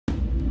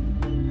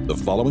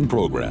The following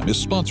program is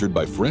sponsored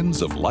by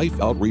Friends of Life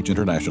Outreach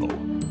International.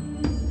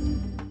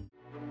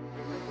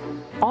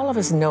 All of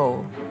us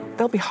know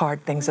there'll be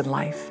hard things in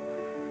life,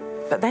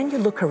 but then you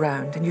look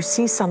around and you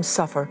see some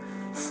suffer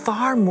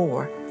far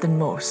more than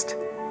most.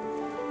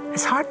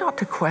 It's hard not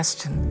to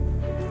question,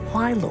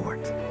 why,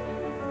 Lord?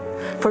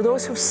 For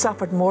those who've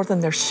suffered more than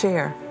their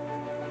share,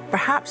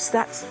 perhaps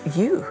that's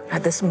you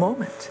at this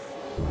moment.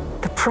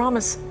 The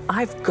promise,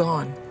 I've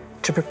gone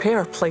to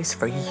prepare a place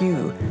for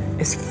you,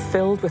 is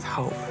filled with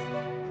hope.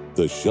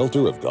 The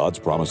Shelter of God's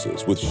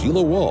Promises with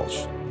Sheila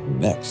Walsh.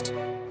 Next.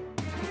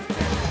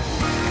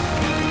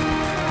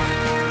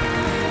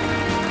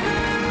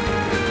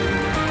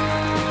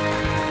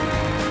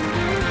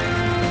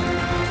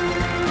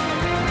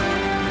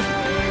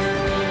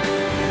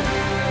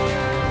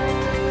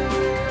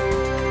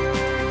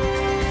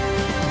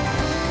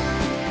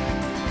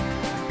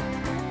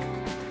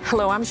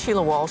 Hello, I'm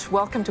Sheila Walsh.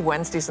 Welcome to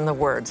Wednesdays in the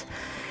Word.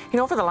 You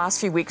know, over the last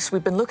few weeks,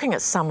 we've been looking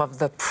at some of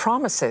the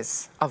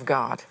promises of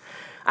God.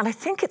 And I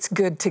think it's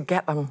good to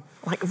get them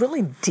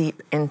really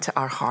deep into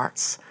our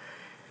hearts.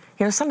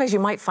 You know, sometimes you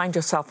might find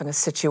yourself in a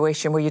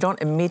situation where you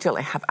don't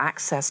immediately have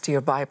access to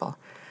your Bible.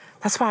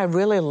 That's why I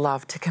really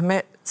love to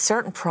commit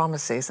certain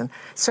promises and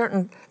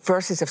certain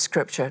verses of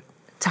Scripture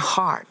to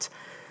heart.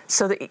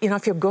 So that,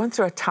 if you're going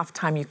through a tough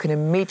time, you can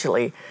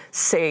immediately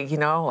say,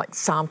 like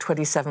Psalm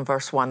 27,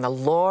 verse 1, the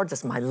Lord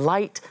is my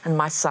light and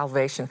my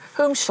salvation.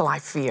 Whom shall I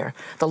fear?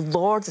 The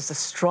Lord is the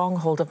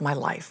stronghold of my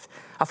life.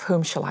 Of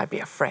whom shall I be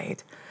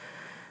afraid?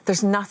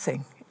 There's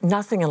nothing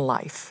in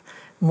life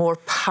more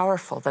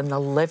powerful than the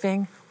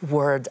living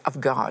Word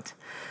of God.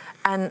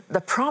 And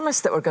the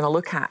promise that we're going to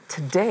look at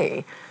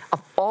today,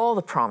 of all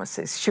the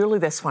promises, surely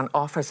this one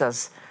offers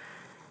us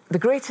the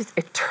greatest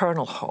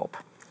eternal hope.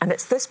 And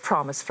it's this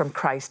promise from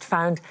Christ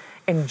found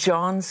in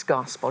John's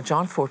Gospel,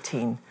 John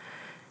 14.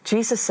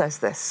 Jesus says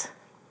this,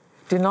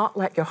 "Do not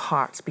let your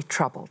hearts be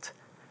troubled.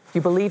 You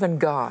believe in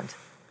God,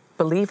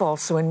 believe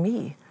also in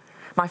me.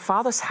 My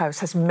Father's house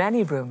has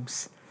many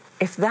rooms.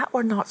 If that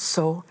were not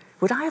so,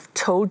 would I have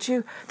told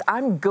you that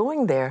I'm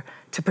going there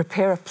to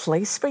prepare a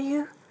place for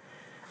you?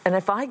 And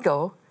if I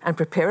go and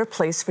prepare a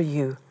place for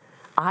you,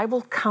 I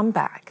will come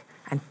back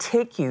and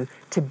take you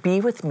to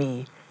be with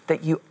me,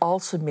 that you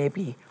also may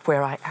be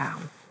where I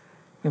am."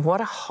 I mean,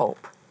 what a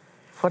hope.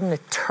 What an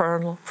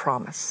eternal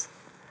promise.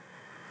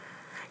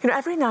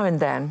 Every now and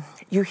then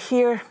you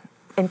hear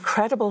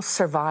incredible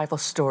survival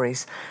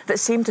stories that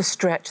seem to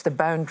stretch the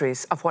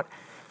boundaries of what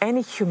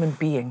any human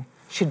being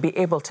should be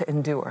able to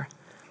endure.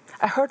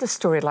 I heard a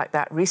story like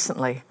that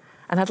recently,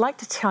 and I'd like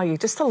to tell you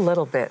just a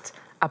little bit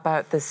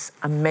about this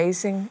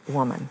amazing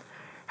woman.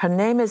 Her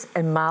name is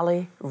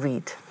Emily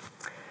Reed.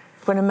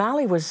 When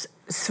Emily was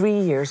 3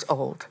 years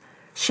old,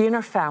 she and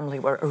her family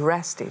were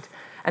arrested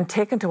and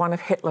taken to one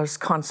of Hitler's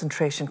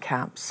concentration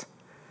camps.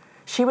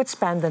 She would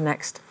spend the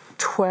next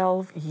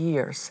 12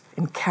 years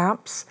in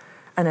camps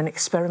and in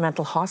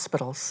experimental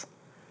hospitals.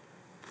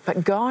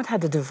 But God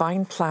had a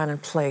divine plan in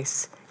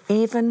place,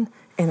 even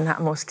in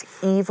that most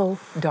evil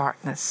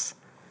darkness.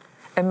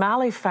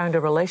 Emily found a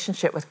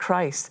relationship with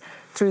Christ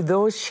through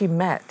those she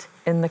met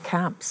in the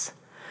camps.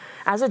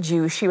 As a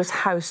Jew, she was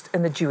housed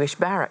in the Jewish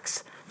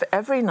barracks. But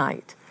every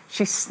night,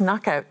 she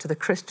snuck out to the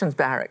Christians'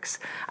 barracks,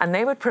 and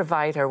they would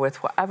provide her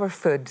with whatever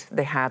food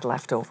they had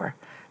left over,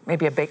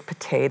 maybe a baked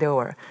potato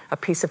or a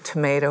piece of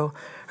tomato.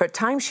 Or at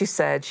times, she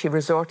said, she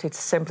resorted to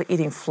simply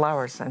eating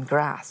flowers and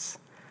grass.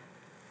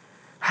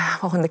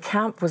 Well, when the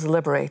camp was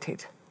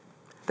liberated,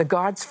 the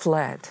guards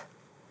fled,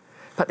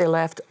 but they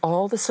left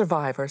all the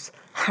survivors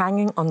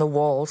hanging on the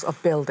walls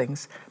of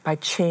buildings by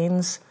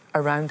chains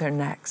around their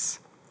necks.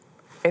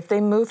 If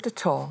they moved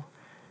at all,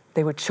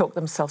 they would choke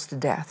themselves to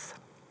death.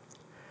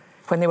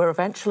 When they were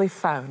eventually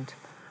found,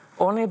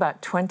 only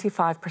about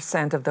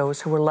 25% of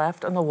those who were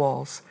left on the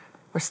walls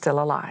were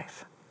still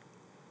alive.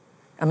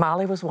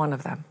 Emily was one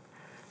of them,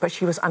 but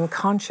she was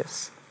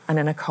unconscious and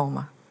in a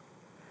coma.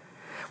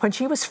 When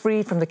she was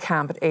freed from the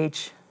camp at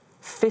age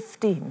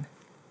 15,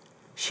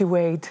 she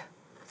weighed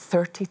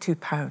 32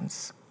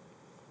 pounds.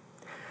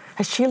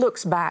 As she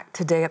looks back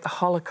today at the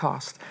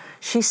Holocaust,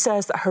 she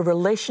says that her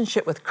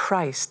relationship with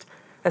Christ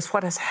is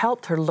what has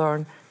helped her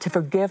learn to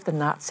forgive the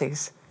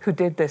Nazis who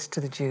did this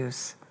to the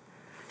Jews.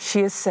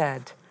 She has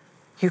said,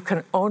 "You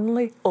can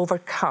only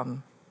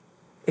overcome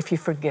if you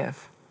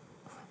forgive."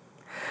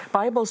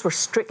 Bibles were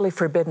strictly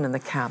forbidden in the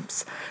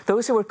camps.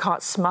 Those who were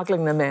caught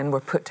smuggling them in were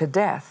put to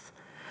death.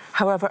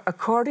 However,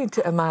 according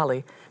to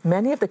Emily,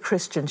 many of the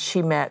Christians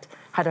she met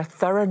had a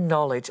thorough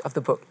knowledge of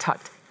the book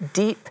tucked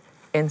deep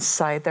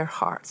inside their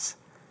hearts.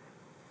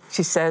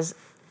 She says,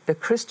 "The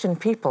Christian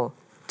people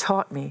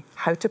taught me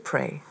how to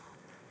pray,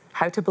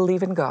 how to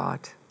believe in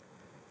God,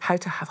 how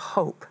to have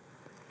hope.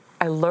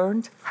 I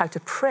learned how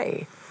to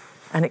pray,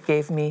 and it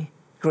gave me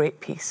great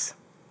peace."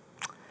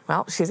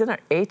 Well, she's in her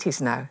 80s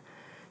now.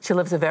 She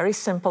lives a very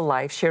simple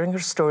life, sharing her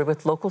story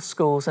with local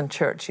schools and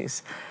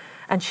churches.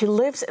 And she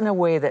lives in a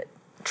way that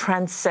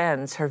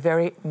transcends her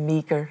very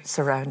meager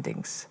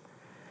surroundings.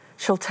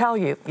 She'll tell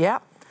you,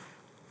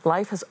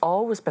 life has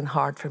always been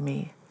hard for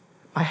me,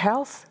 My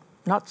health,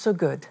 not so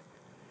good.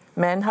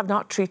 Men have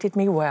not treated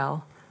me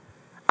well.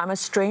 I'm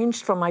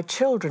estranged from my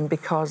children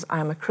because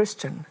I'm a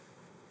Christian.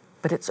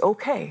 But it's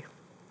okay.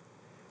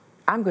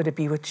 I'm going to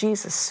be with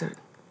Jesus soon.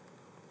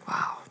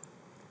 Wow.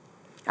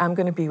 I'm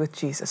going to be with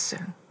Jesus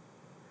soon.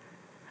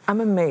 I'm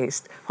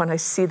amazed when I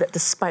see that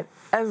despite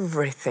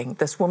everything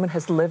this woman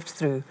has lived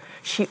through,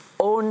 she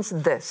owns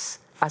this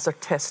as her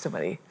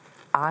testimony.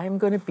 I'm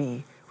going to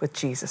be with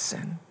Jesus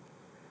soon.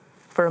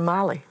 For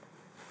Amali,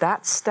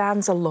 that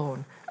stands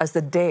alone as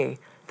the day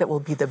that will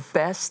be the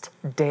best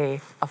day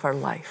of her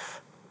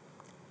life.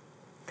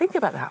 Think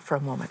about that for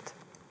a moment.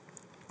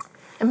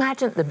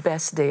 Imagine the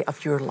best day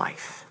of your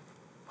life.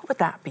 What would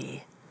that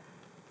be?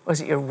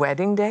 Was it your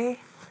wedding day?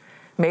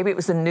 Maybe it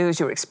was the news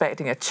you were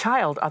expecting a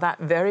child, or that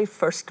very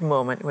first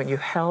moment when you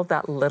held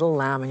that little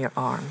lamb in your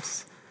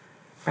arms.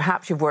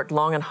 Perhaps you've worked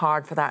long and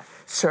hard for that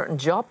certain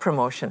job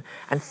promotion,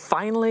 and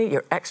finally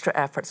your extra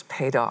efforts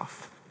paid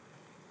off.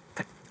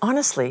 But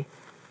honestly,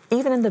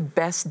 even in the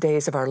best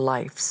days of our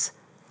lives,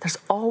 there's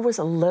always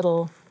a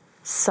little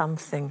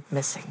something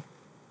missing.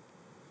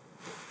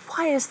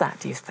 Why is that,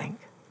 do you think?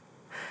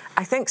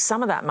 I think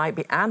some of that might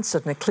be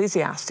answered in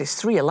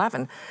Ecclesiastes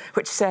 3:11,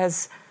 which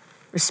says,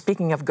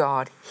 speaking of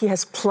God, He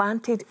has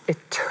planted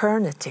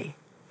eternity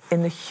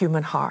in the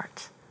human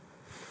heart.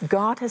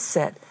 God has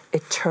set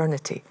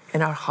eternity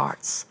in our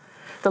hearts.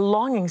 The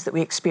longings that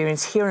we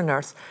experience here on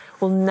earth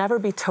will never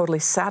be totally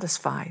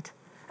satisfied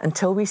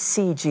until we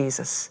see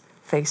Jesus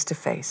face to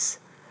face.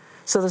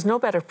 So there's no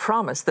better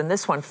promise than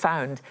this one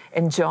found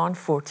in John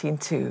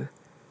 14:2.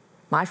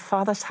 My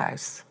Father's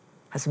house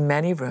has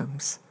many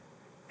rooms.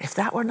 If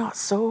that were not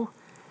so,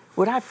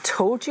 would I have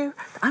told you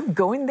I'm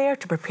going there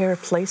to prepare a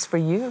place for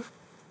you?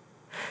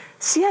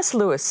 C.S.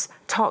 Lewis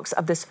talks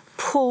of this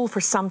pull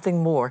for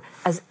something more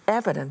as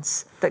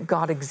evidence that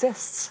God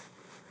exists.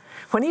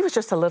 When he was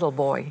just a little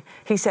boy,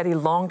 he said he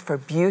longed for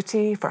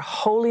beauty, for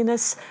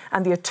holiness,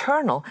 and the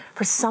eternal,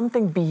 for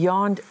something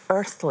beyond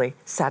earthly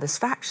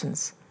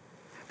satisfactions.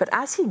 But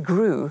as he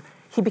grew,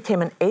 he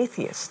became an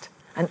atheist,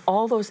 and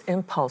all those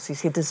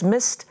impulses he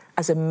dismissed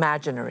as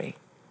imaginary.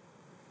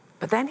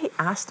 But then he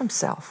asked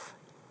himself,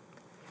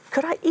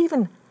 could I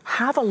even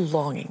have a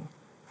longing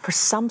for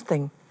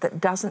something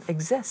that doesn't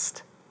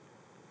exist?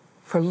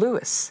 For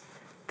Lewis,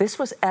 this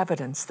was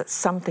evidence that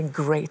something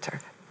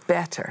greater,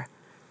 better,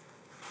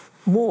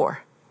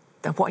 more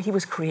than what he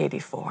was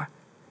created for.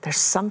 There's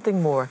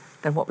something more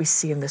than what we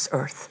see in this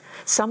earth.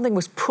 Something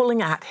was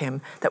pulling at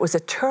him that was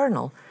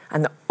eternal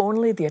and that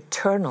only the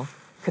eternal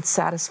could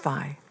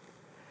satisfy.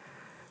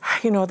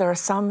 You know, there are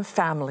some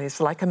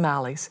families like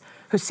Amali's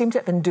who seem to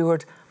have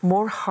endured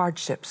more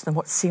hardships than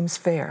what seems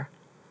fair.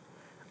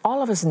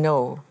 All of us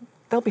know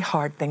there'll be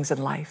hard things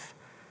in life.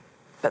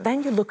 But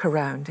then you look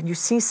around and you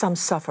see some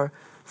suffer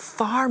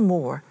far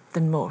more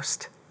than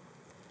most.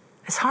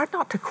 It's hard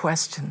not to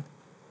question,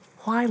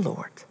 why,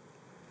 Lord?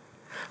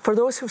 For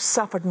those who've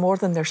suffered more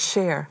than their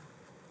share,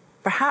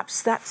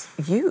 perhaps that's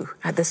you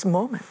at this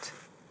moment.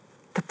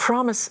 The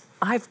promise,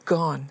 I've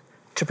gone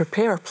to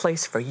prepare a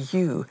place for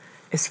you,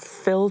 is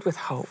filled with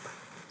hope.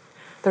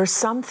 There are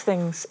some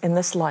things in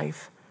this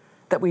life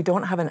that we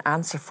don't have an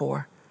answer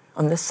for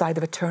on this side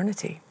of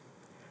eternity.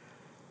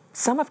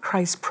 Some of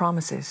Christ's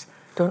promises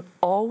don't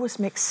always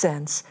make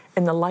sense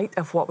in the light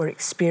of what we're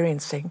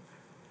experiencing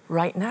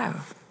right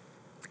now.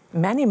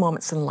 Many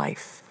moments in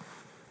life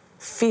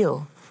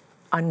feel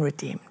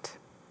unredeemed.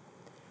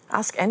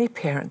 Ask any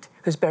parent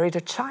who's buried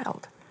a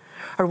child,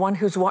 or one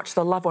who's watched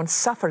a loved one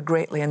suffer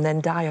greatly and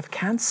then die of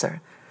cancer.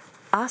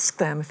 Ask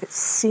them if it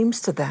seems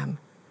to them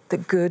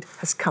that good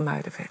has come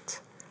out of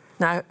it.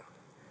 Now,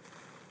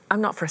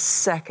 I'm not for a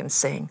second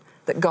saying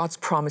that God's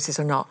promises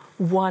are not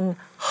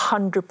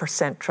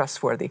 100%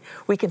 trustworthy.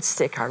 We can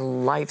stake our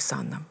lives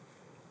on them.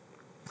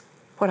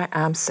 What I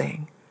am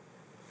saying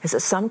is that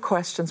some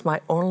questions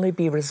might only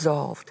be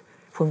resolved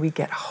when we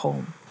get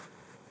home.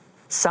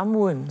 Some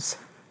wounds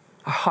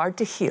are hard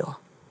to heal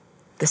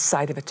this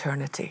side of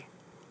eternity.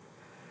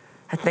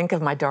 I think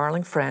of my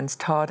darling friends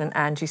Todd and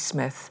Angie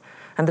Smith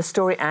and the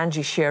story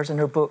Angie shares in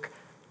her book,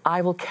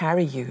 I Will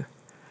Carry You.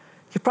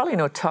 You probably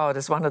know Todd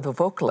as one of the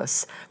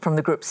vocalists from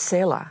the group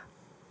Sheila.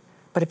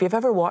 But if you've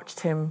ever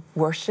watched him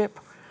worship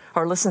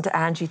or listened to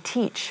Angie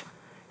teach,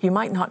 you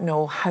might not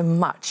know how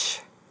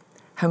much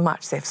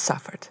they've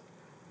suffered.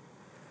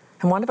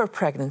 In one of her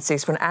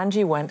pregnancies, when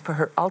Angie went for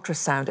her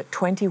ultrasound at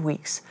 20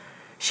 weeks,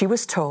 she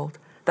was told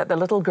that the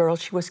little girl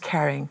she was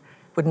carrying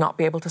would not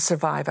be able to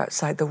survive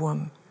outside the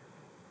womb.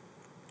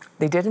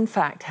 They did, in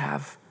fact,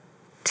 have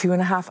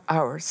 2.5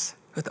 hours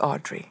with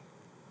Audrey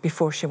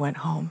before she went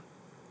home.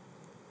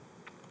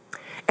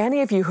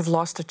 Any of you who've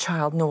lost a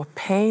child know a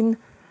pain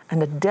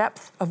and a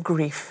depth of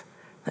grief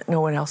that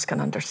no one else can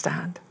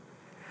understand.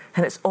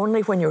 And it's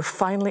only when you're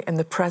finally in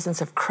the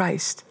presence of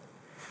Christ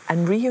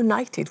and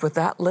reunited with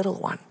that little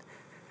one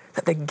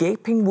that the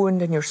gaping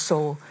wound in your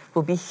soul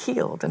will be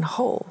healed and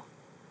whole.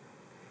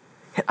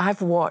 Yet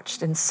I've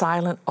watched in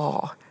silent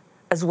awe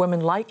as women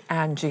like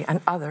Angie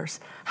and others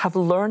have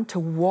learned to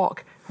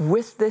walk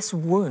with this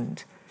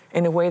wound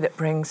in a way that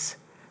brings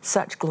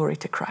Such glory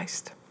to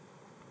Christ.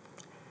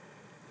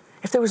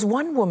 If there was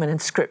one woman in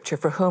Scripture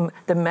for whom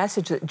the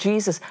message that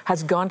Jesus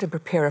has gone to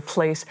prepare a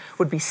place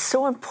would be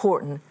so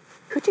important,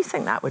 who do you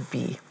think that would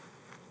be?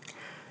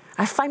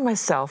 I find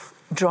myself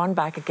drawn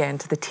back again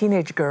to the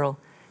teenage girl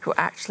who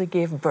actually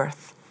gave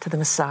birth to the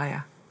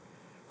Messiah.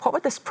 What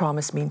would this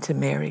promise mean to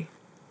Mary?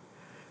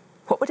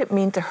 What would it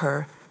mean to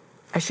her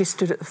as she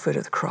stood at the foot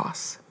of the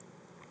cross?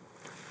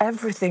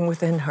 Everything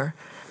within her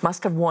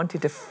must have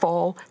wanted to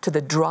fall to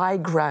the dry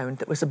ground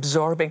that was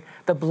absorbing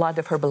the blood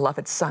of her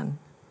beloved Son.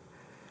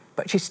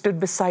 But she stood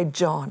beside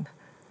John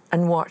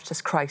and watched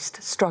as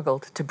Christ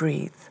struggled to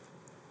breathe.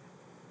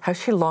 How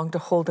she longed to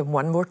hold him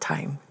one more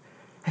time,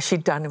 as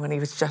she'd done when he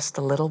was just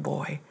a little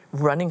boy,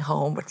 running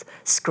home with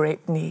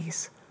scraped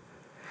knees.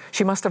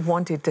 She must have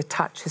wanted to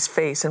touch his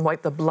face and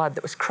wipe the blood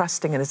that was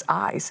crusting in his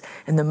eyes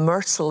in the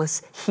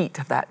merciless heat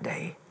of that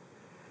day.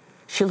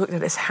 She looked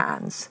at his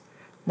hands,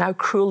 now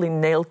cruelly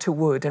nailed to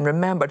wood, and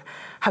remembered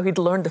how he'd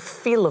learned the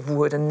feel of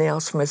wood and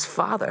nails from his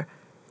father,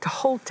 to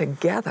hold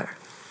together,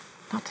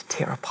 not to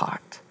tear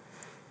apart,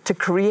 to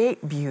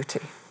create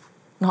beauty,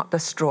 not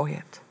destroy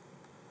it.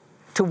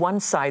 To one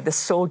side, the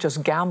soldiers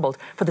gambled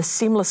for the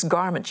seamless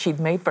garment she'd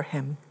made for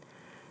him.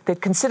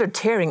 They'd considered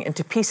tearing it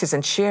into pieces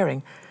and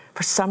sharing.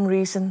 For some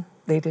reason,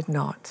 they did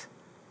not.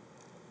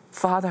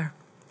 Father,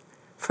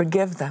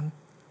 forgive them,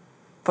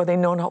 for they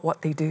know not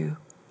what they do.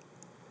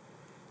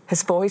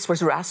 His voice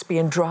was raspy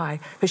and dry,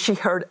 but she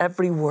heard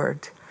every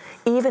word.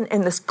 Even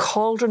in this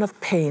cauldron of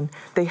pain,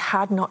 they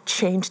had not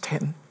changed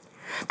him.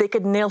 They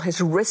could nail his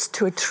wrist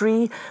to a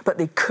tree, but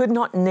they could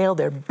not nail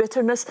their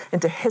bitterness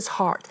into his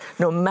heart,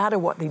 no matter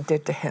what they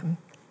did to him.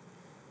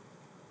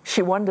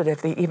 She wondered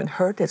if they even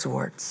heard his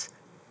words.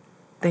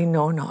 They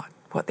know not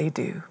what they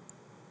do.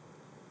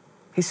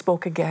 He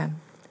spoke again.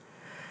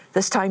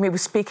 This time he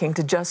was speaking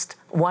to just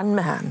one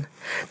man,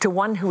 to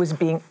one who was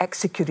being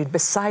executed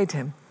beside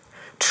him.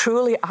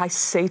 Truly I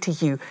say to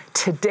you,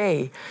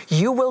 today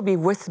you will be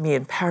with me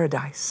in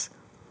paradise.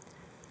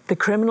 The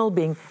criminal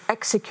being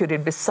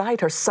executed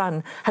beside her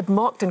son had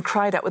mocked and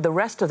cried out with the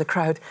rest of the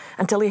crowd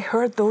until he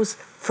heard those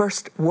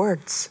first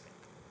words.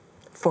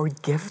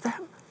 Forgive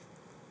them?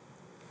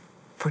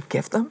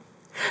 Forgive them?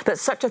 That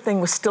such a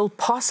thing was still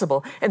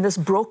possible in this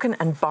broken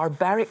and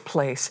barbaric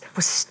place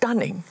was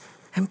stunning,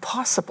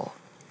 impossible.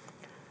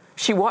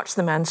 She watched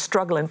the man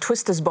struggle and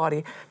twist his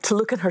body to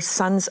look in her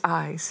son's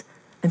eyes,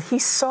 and he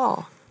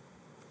saw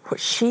what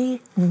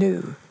she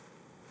knew.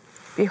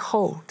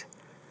 Behold,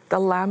 the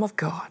Lamb of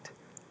God,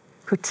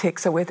 who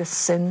takes away the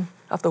sin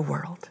of the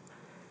world.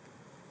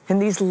 In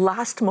these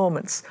last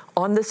moments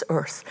on this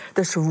earth,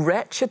 this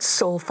wretched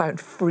soul found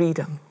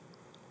freedom.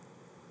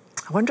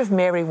 I wonder if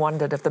Mary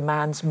wondered if the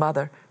man's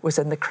mother was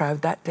in the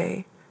crowd that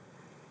day.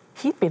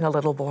 He'd been a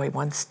little boy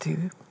once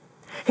too.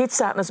 He'd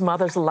sat in his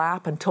mother's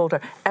lap and told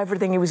her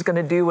everything he was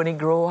going to do when he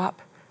grew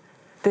up.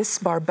 This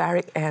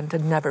barbaric end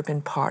had never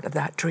been part of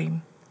that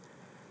dream.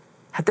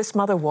 Had this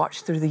mother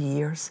watched through the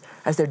years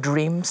as their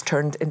dreams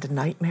turned into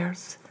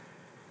nightmares?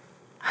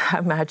 I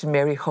imagine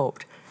Mary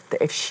hoped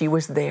that if she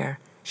was there,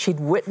 she'd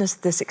witness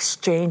this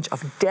exchange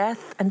of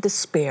death and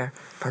despair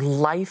for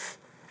life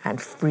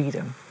and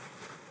freedom.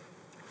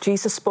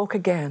 Jesus spoke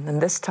again,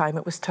 and this time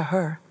it was to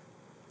her.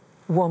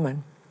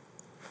 Woman,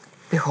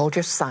 behold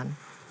your son.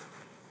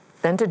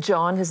 Then to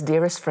John, his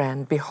dearest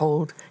friend,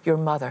 behold your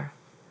mother.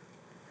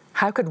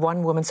 How could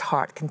one woman's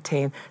heart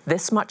contain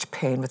this much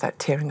pain without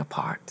tearing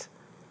apart?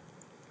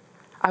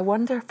 I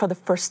wonder for the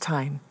first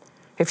time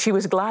if she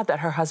was glad that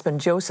her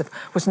husband Joseph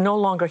was no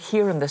longer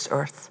here on this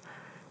earth.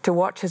 To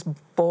watch his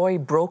boy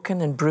broken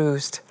and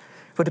bruised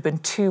would have been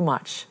too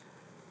much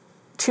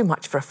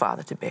for a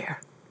father to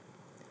bear.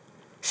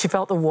 She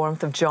felt the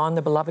warmth of John,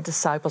 the beloved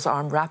disciple's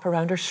arm, wrap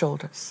around her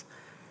shoulders.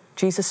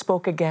 Jesus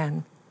spoke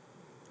again.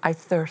 I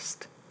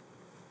thirst.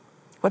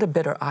 What a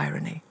bitter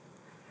irony.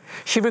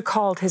 She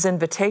recalled his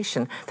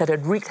invitation that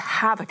had wreaked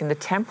havoc in the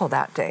temple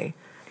that day.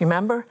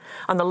 Remember?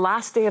 On the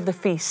last day of the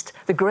feast,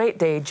 the great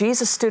day,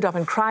 Jesus stood up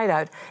and cried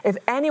out, if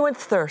anyone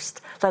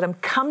thirsts, let him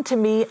come to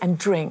me and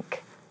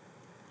drink.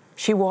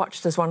 She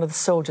watched as one of the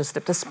soldiers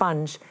dipped a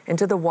sponge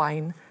into the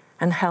wine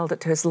and held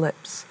it to his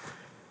lips.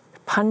 The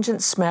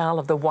pungent smell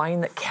of the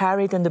wine that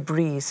carried in the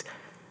breeze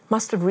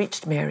must have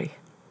reached Mary.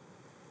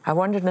 I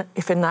wondered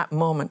if in that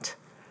moment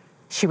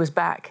she was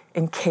back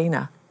in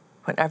Cana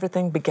when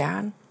everything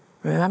began.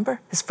 Remember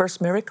his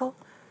first miracle?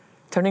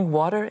 Turning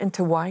water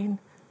into wine?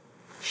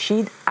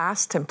 She'd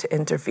asked him to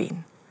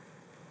intervene.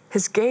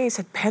 His gaze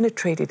had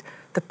penetrated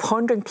the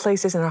pondering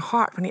places in her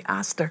heart when he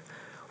asked her,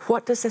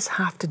 what does this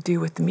have to do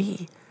with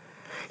me?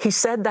 He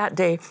said that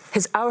day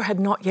his hour had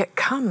not yet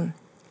come.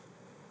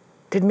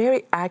 Did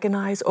Mary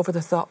agonize over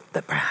the thought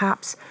that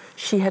perhaps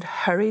she had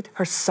hurried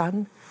her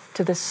son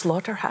to this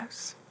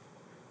slaughterhouse?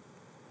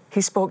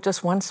 He spoke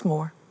just once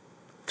more,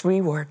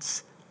 3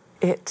 words,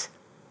 it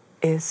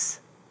is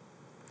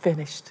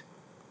finished.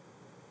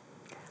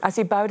 As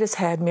he bowed his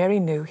head, Mary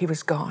knew he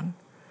was gone.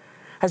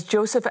 As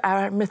Joseph,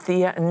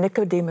 Arimathea, and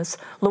Nicodemus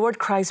lowered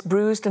Christ's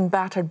bruised and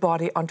battered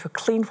body onto a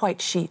clean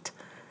white sheet,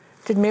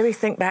 Did Mary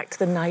think back to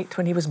the night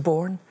when he was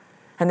born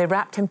and they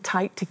wrapped him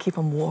tight to keep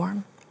him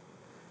warm?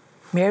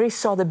 Mary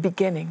saw the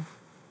beginning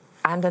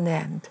and an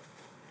end.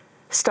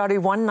 Started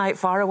one night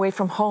far away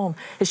from home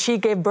as she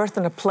gave birth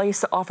in a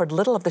place that offered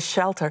little of the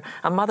shelter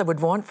a mother would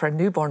want for a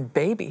newborn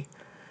baby.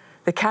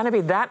 The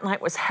canopy that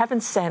night was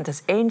heaven sent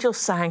as angels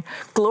sang,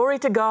 "Glory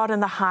to God in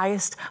the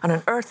highest, and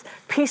on earth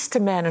peace to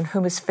men in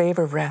whom his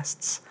favor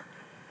rests."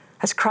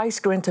 As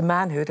Christ grew into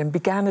manhood and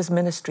began his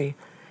ministry,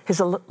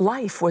 his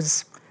life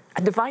was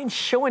a divine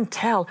show and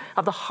tell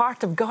of the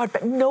heart of God,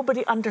 but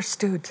nobody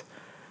understood.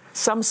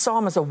 Some saw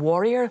him as a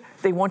warrior.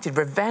 They wanted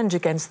revenge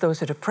against those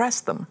who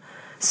oppressed them.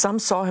 Some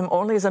saw him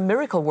only as a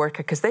miracle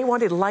worker because they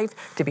wanted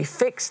life to be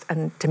fixed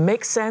and to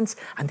make sense,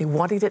 and they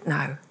wanted it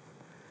now.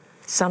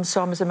 Some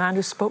saw him as a man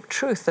who spoke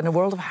truth in a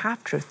world of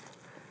half-truth,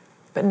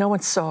 but no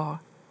one saw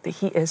that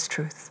he is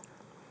truth.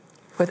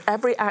 With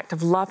every act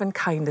of love and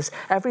kindness,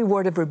 every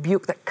word of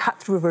rebuke that cut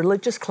through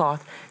religious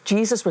cloth,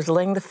 Jesus was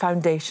laying the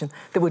foundation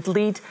that would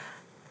lead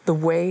the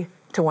way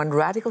to one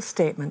radical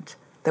statement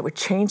that would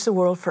change the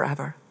world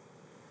forever.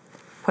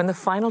 When the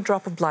final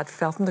drop of blood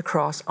fell from the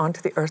cross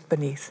onto the earth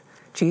beneath,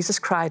 Jesus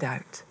cried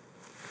out,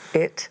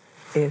 "It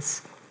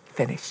is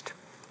finished."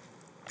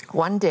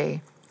 One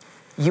day,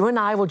 you and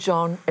I will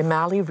join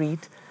Emily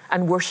Reed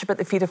and worship at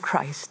the feet of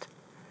Christ.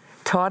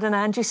 Todd and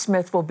Angie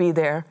Smith will be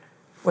there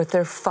with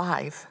their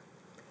 5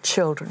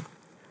 children.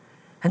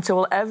 And so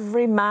will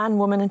every man,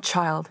 woman, and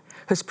child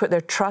who's put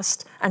their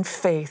trust and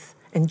faith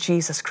in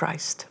Jesus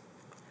Christ.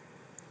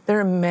 There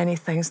are many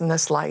things in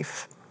this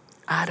life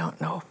I don't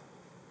know.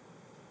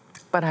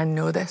 But I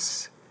know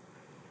this.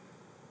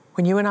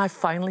 When you and I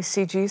finally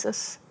see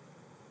Jesus,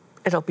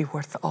 it'll be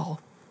worth it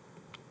all.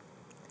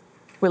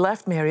 We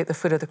left Mary at the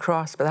foot of the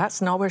cross, but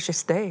that's not where she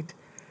stayed.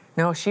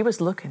 No, she was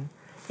looking,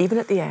 even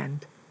at the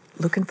end,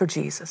 looking for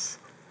Jesus.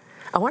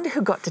 I wonder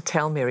who got to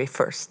tell Mary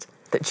first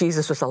that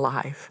Jesus was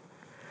alive.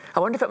 I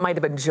wonder if it might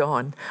have been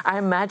John. I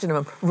imagine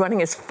him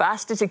running as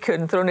fast as he could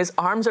and throwing his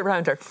arms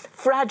around her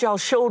fragile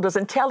shoulders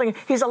and telling her,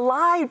 "He's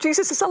alive,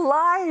 Jesus is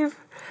alive."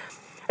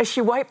 As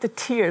she wiped the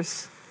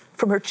tears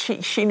from her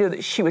cheek, she knew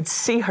that she would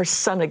see her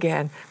son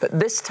again, but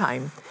this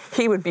time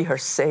he would be her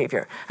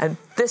Savior, and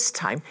this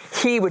time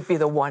he would be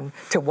the one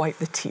to wipe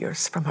the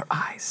tears from her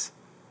eyes.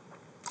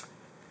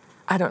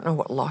 I don't know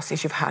what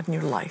losses you've had in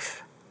your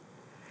life,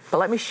 but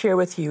let me share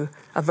with you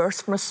a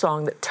verse from a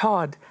song that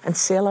Todd and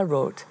Sheila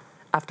wrote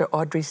after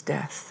Audrey's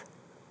death.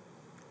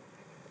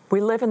 We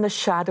live in the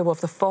shadow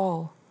of the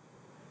fall,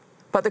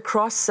 but the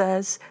cross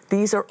says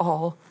these are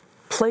all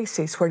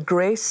places where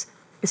grace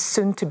is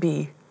soon to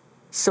be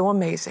so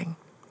amazing.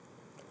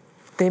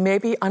 They may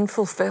be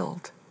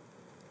unfulfilled,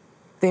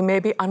 they may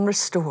be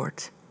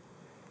unrestored,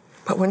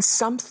 but when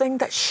something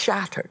that's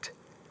shattered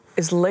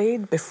is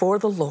laid before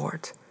the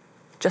Lord,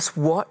 just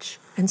watch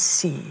and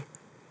see,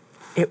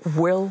 it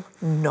will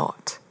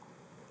not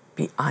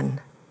be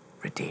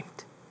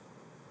unredeemed.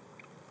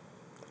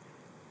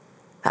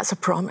 That's a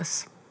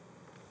promise.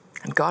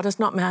 And God is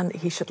not man that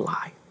he should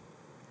lie.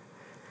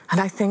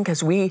 And I think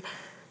as we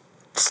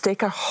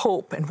stake our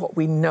hope in what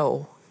we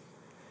know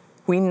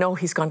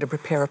he's going to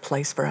prepare a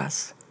place for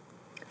us.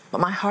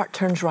 But my heart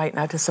turns right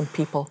now to some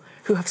people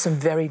who have some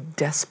very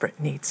desperate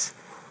needs.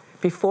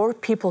 Before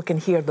people can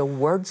hear the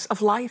words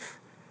of life,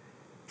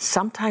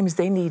 sometimes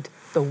they need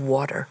the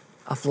water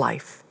of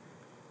life.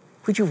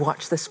 Would you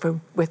watch this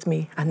with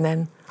me? And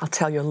then I'll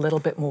tell you a little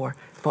bit more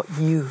about what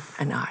you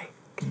and I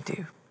can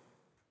do.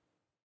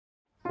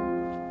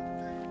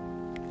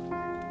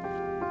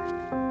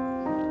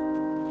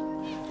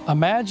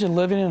 Imagine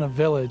living in a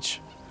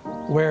village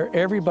where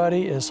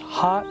everybody is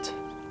hot,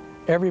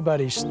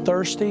 everybody's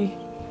thirsty,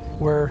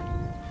 where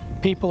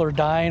people are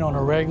dying on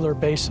a regular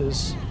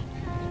basis,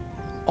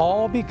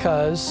 all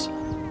because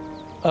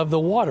of the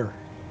water.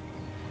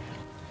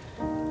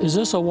 Is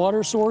this a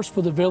water source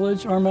for the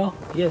village, Armel?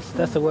 Yes,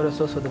 that's the water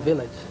source for the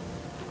village.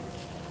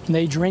 And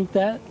they drink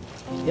that?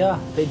 Yeah,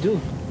 they do.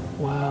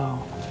 Wow.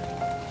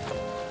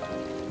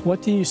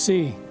 What do you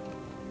see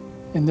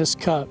in this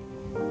cup?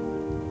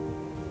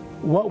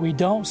 What we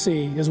don't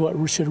see is what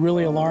should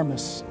really alarm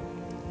us.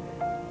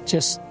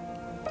 Just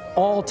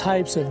all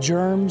types of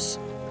germs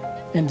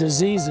and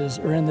diseases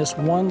are in this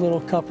one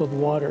little cup of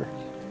water.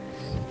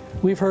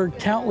 We've heard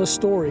countless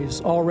stories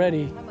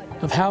already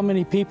of how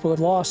many people have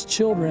lost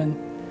children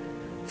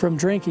from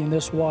drinking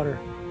this water.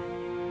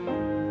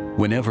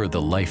 Whenever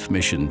the Life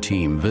Mission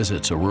team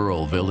visits a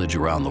rural village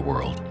around the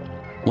world,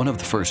 one of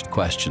the first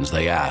questions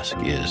they ask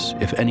is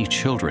if any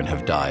children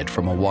have died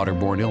from a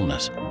waterborne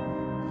illness.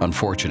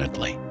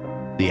 Unfortunately,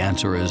 the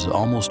answer is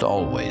almost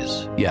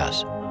always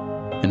yes.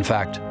 In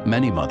fact,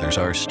 many mothers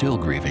are still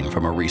grieving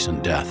from a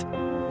recent death,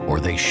 or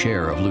they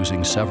share of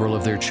losing several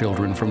of their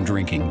children from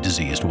drinking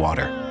diseased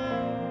water.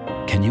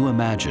 Can you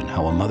imagine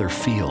how a mother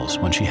feels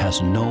when she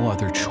has no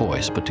other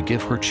choice but to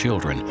give her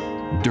children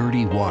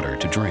dirty water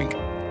to drink?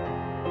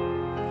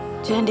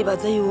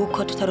 ndibaza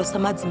yuko tutarose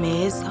amazi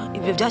meza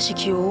ibyo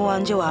byashikiye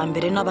uwanje wa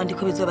mbere n'abandi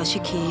ko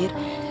bizobashikira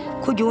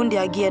kujya undi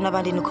yagiye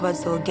n'abandi niko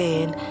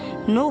bazogenda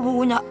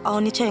n'ubu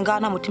aho nicaye ngaha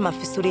nta mutima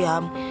afise uri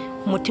hamwe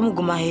umutima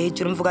uguma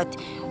hejuru mvuga ati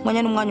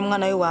umwanya n'umwanya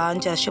umwana we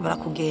wanje ashobora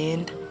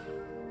kugenda.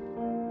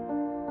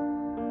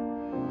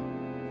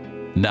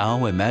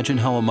 Now imagine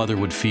how a mother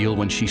would feel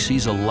when she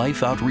sees a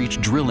life outreach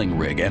drilling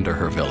rig enter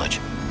her village,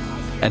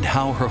 and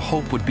how her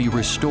hope would be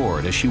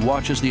restored as she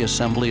watches the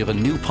assembly of a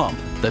new pump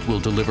that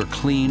will deliver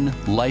clean,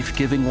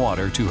 life-giving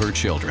water to her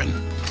children.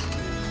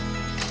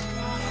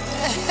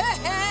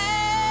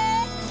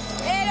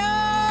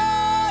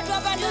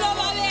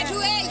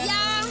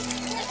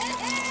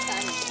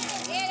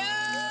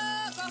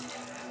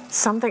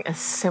 Something as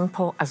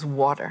simple as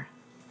water.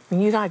 I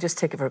mean, you and I just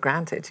take it for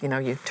granted. You know,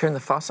 you turn the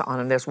faucet on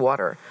and there's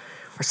water.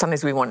 Or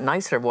sometimes we want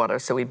nicer water,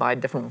 so we buy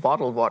different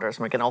bottled waters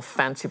and we get all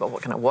fancy about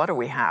what kind of water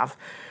we have.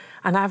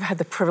 And I've had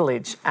the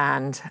privilege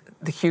and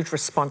the huge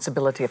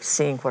responsibility of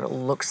seeing what it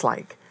looks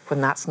like when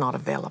that's not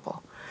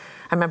available.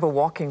 I remember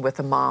walking with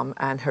a mom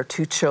and her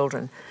 2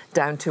 children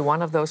down to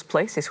one of those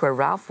places where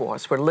Ralph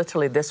was, where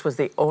literally this was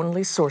the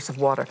only source of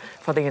water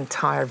for the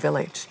entire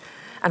village.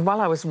 And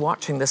while I was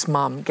watching this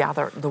mom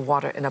gather the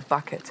water in a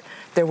bucket,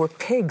 there were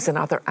pigs and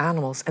other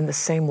animals in the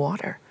same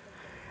water.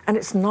 And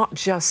it's not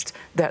just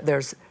that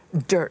there's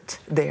dirt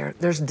there,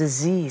 there's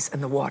disease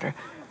in the water,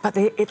 but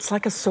it's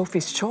like a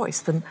Sophie's choice.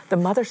 The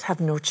mothers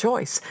have no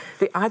choice.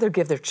 They either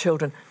give their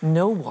children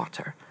no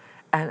water,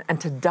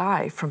 and to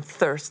die from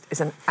thirst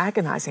is an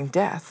agonizing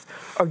death,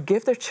 or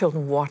give their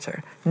children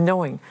water,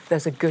 knowing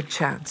there's a good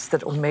chance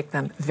that it will make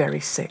them very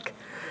sick.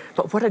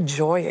 But what a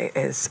joy it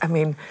is. I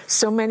mean,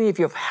 so many of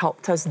you have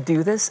helped us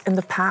do this in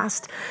the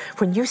past.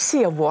 When you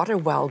see a water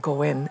well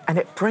go in and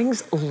it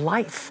brings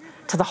life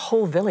to the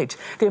whole village.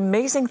 The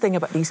amazing thing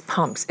about these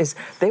pumps is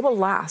they will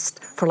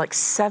last for like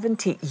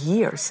 70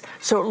 years.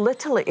 So it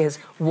literally is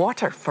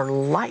water for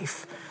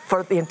life,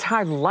 for the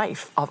entire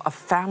life of a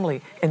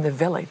family in the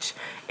village.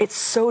 It's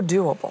so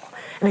doable.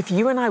 And if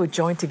you and I would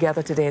join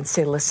together today and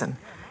say, listen,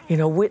 you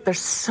know, there's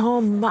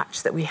so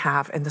much that we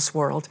have in this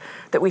world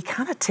that we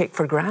kind of take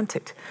for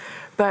granted.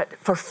 But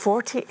for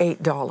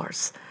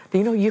 $48,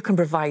 you know, you can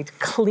provide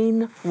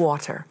clean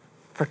water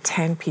for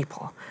 10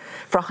 people.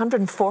 For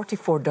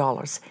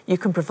 $144, you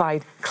can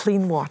provide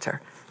clean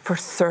water for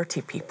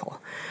 30 people.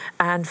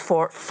 And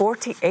for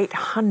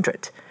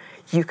 $4,800,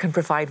 you can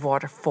provide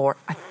water for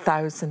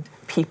 1,000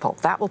 people.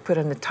 That will put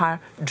an entire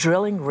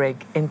drilling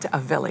rig into a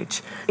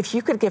village. If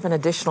you could give an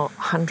additional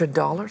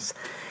 $100,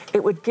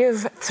 it would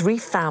give 3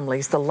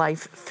 families the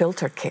Life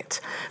Filter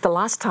Kit. The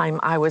last time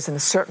I was in a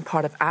certain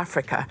part of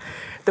Africa,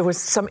 there was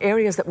some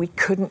areas that we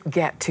couldn't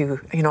get to.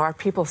 You know, our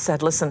people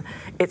said, listen,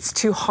 it's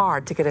too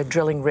hard to get a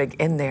drilling rig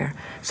in there.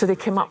 So they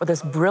came up with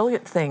this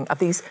brilliant thing of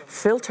these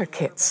filter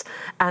kits.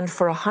 And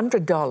for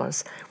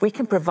 $100, we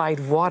can provide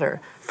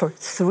water for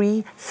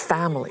 3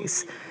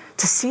 families.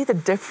 To see the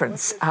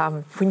difference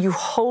when you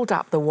hold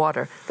up the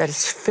water that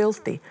is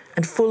filthy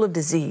and full of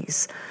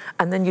disease,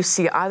 and then you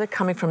see it either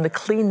coming from the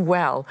clean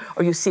well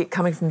or you see it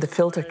coming from the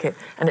filter kit,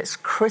 and it's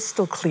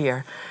crystal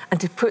clear,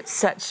 and to put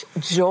such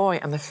joy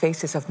on the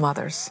faces of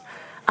mothers.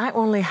 I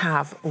only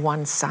have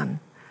 1 son.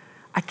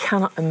 I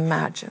cannot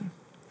imagine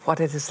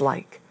what it is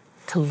like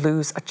to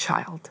lose a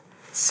child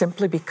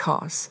simply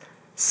because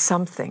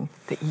something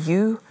that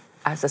you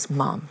as his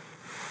mom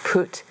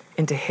put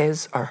into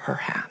his or her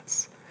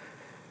hands.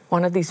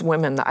 One of these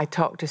women that I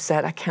talked to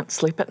said, I can't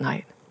sleep at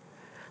night.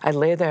 I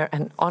lay there,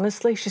 and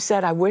honestly, she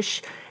said, I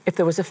wish if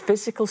there was a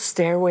physical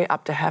stairway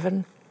up to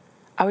heaven,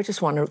 I would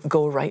just want to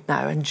go right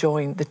now and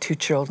join the 2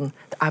 children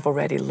that I've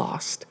already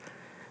lost.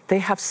 They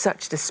have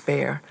such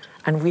despair,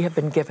 and we have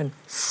been given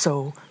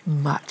so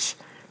much,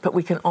 but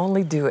we can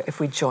only do it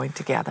if we join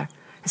together.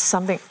 It's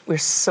something we're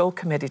so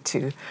committed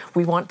to.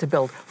 We want to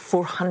build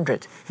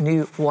 400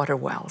 new water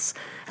wells,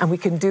 and we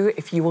can do it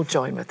if you will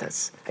join with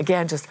us.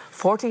 Again, just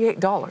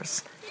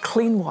 $48,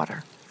 clean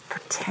water for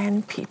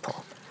 10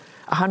 people.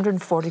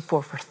 $144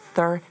 for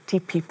 30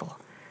 people.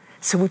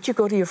 So would you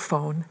go to your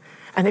phone?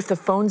 And if the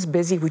phone's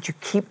busy, would you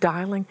keep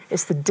dialing?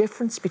 It's the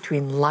difference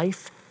between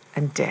life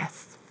and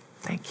death.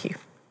 Thank you.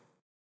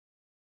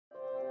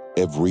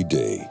 Every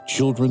day,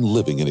 children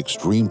living in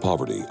extreme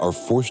poverty are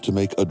forced to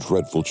make a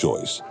dreadful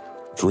choice.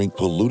 Drink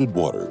polluted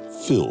water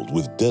filled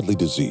with deadly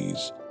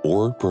disease,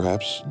 or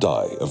perhaps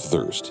die of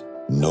thirst.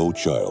 No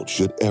child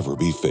should ever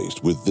be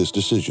faced with this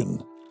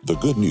decision. The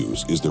good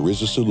news is there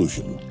is a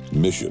solution.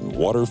 Mission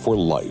Water for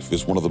Life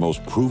is one of the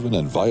most proven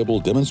and viable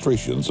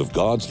demonstrations of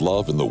God's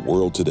love in the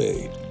world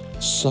today.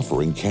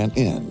 Suffering can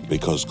end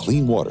because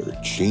clean water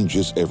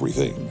changes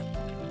everything.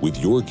 With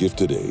your gift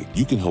today,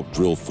 you can help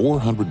drill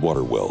 400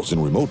 water wells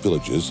in remote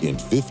villages in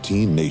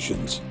 15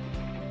 nations.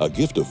 A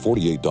gift of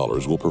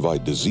 $48 will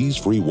provide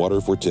disease-free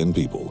water for 10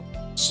 people.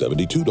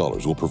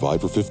 $72 will provide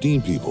for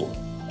 15 people.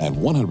 And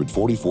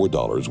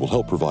 $144 will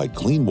help provide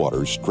clean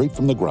water straight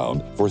from the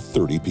ground for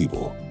 30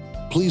 people.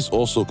 Please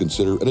also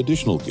consider an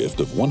additional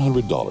gift of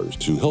 $100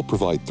 to help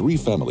provide 3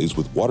 families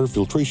with water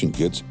filtration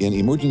kits in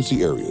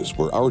emergency areas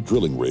where our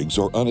drilling rigs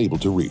are unable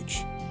to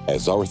reach.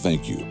 As our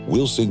thank you,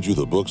 we'll send you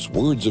the books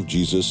Words of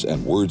Jesus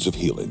and Words of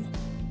Healing.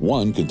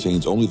 One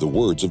contains only the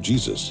words of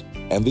Jesus,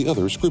 and the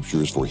other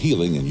scriptures for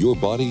healing in your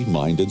body,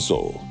 mind, and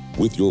soul.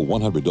 With your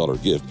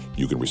 $100 gift,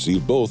 you can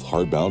receive both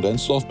hardbound and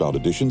softbound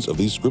editions of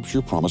these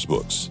Scripture Promise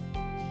books.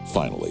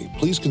 Finally,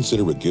 please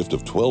consider a gift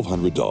of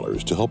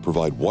 $1,200 to help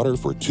provide water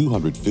for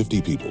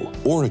 250 people,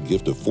 or a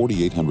gift of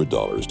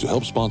 $4,800 to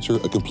help sponsor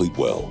a complete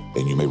well,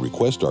 and you may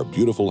request our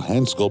beautiful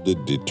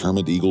hand-sculpted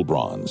Determined Eagle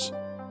bronze.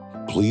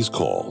 Please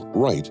call,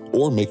 write,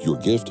 or make your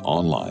gift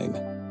online.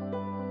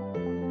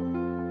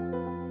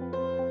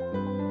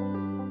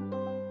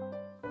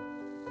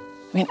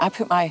 I mean, I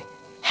put my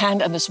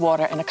hand in this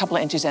water and a couple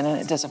of inches in and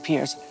it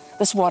disappears.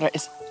 This water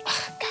is,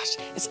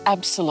 it's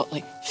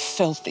absolutely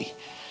filthy.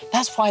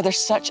 That's why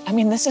there's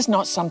this is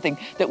not something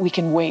that we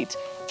can wait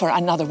for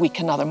another week,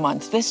 another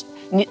month. This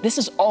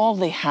is all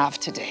they have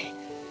today.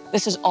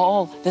 This is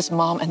all this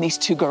mom and these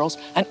two girls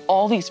and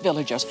all these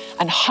villagers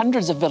and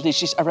hundreds of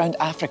villages around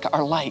Africa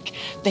are like.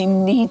 They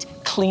need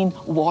clean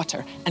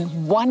water.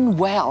 And one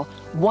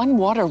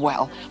water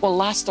well will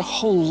last their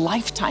whole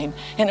lifetime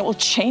and it will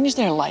change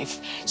their life.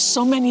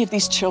 So many of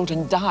these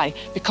children die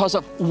because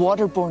of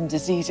waterborne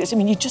diseases. I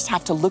mean, you just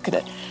have to look at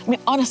it. I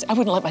mean, honestly, I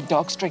wouldn't let my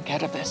dogs drink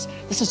out of this.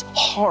 This is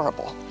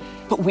horrible.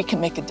 But we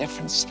can make a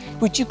difference.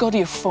 Would you go to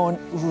your phone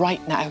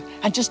right now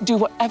and just do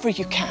whatever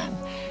you can?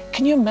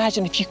 Can you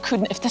imagine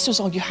if this was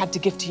all you had to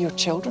give to your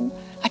children?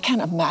 I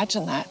can't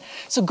imagine that.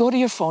 So go to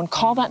your phone,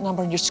 call that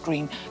number on your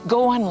screen,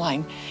 go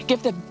online,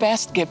 give the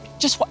best gift,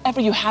 just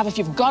whatever you have. If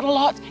you've got a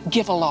lot,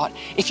 give a lot.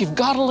 If you've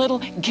got a little,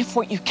 give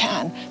what you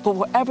can. But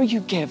whatever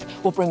you give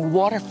will bring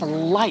water for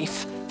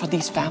life for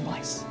these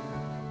families.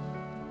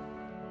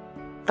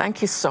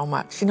 Thank you so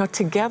much. You know,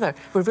 together,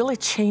 we're really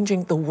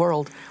changing the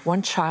world,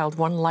 one child,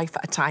 one life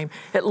at a time.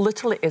 It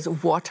literally is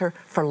water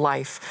for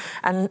life.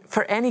 And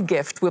for any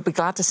gift, we'll be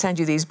glad to send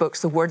you these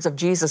books, The Words of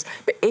Jesus.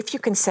 But if you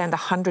can send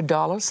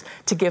 $100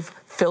 to give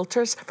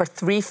filters for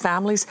 3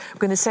 families, we're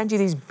going to send you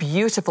these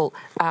beautiful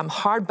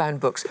hardbound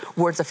books,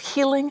 Words of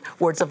Healing,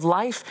 Words of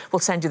Life. We'll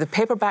send you the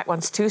paperback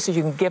ones too, so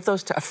you can give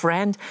those to a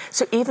friend.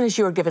 So even as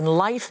you're giving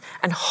life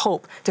and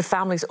hope to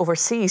families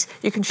overseas,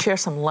 you can share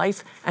some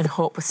life and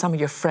hope with some of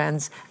your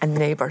friends and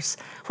neighbors.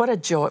 What a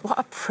joy, what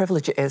a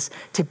privilege it is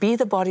to be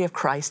the body of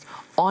Christ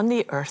on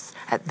the earth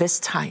at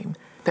this time.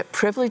 But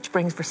privilege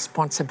brings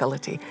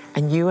responsibility,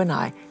 and you and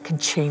I can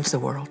change the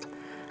world.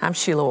 I'm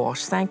Sheila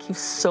Walsh. Thank you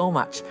so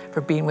much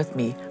for being with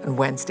me on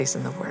Wednesdays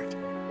in the Word.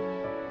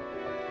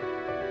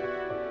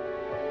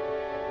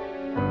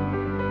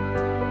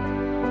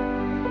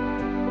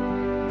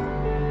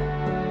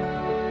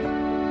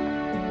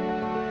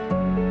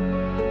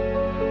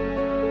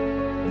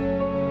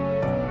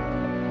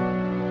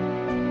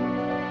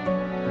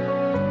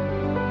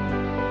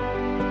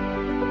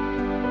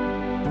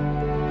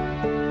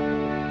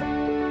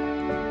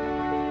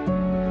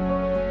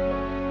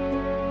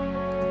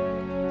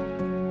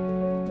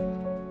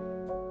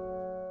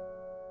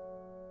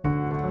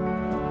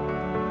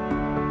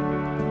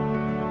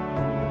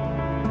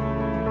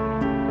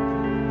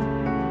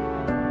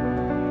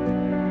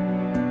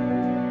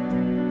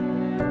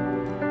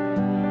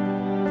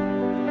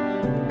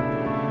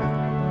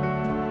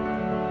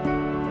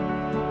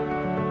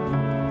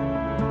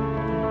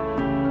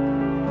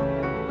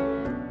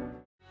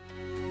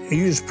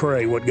 You just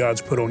pray what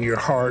God's put on your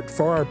heart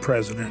for our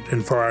president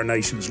and for our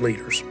nation's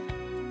leaders.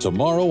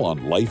 Tomorrow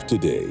on Life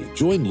Today,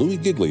 join Louis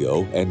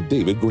Giglio and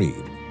David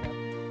Green.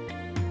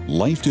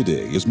 Life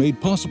Today is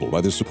made possible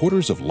by the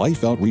supporters of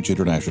Life Outreach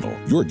International.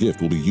 Your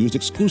gift will be used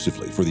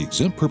exclusively for the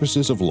exempt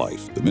purposes of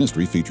life. The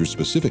ministry features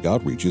specific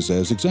outreaches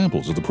as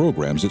examples of the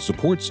programs it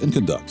supports and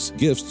conducts.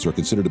 Gifts are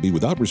considered to be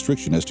without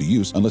restriction as to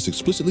use unless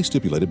explicitly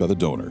stipulated by the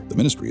donor. The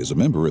ministry is a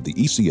member of the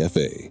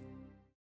ECFA.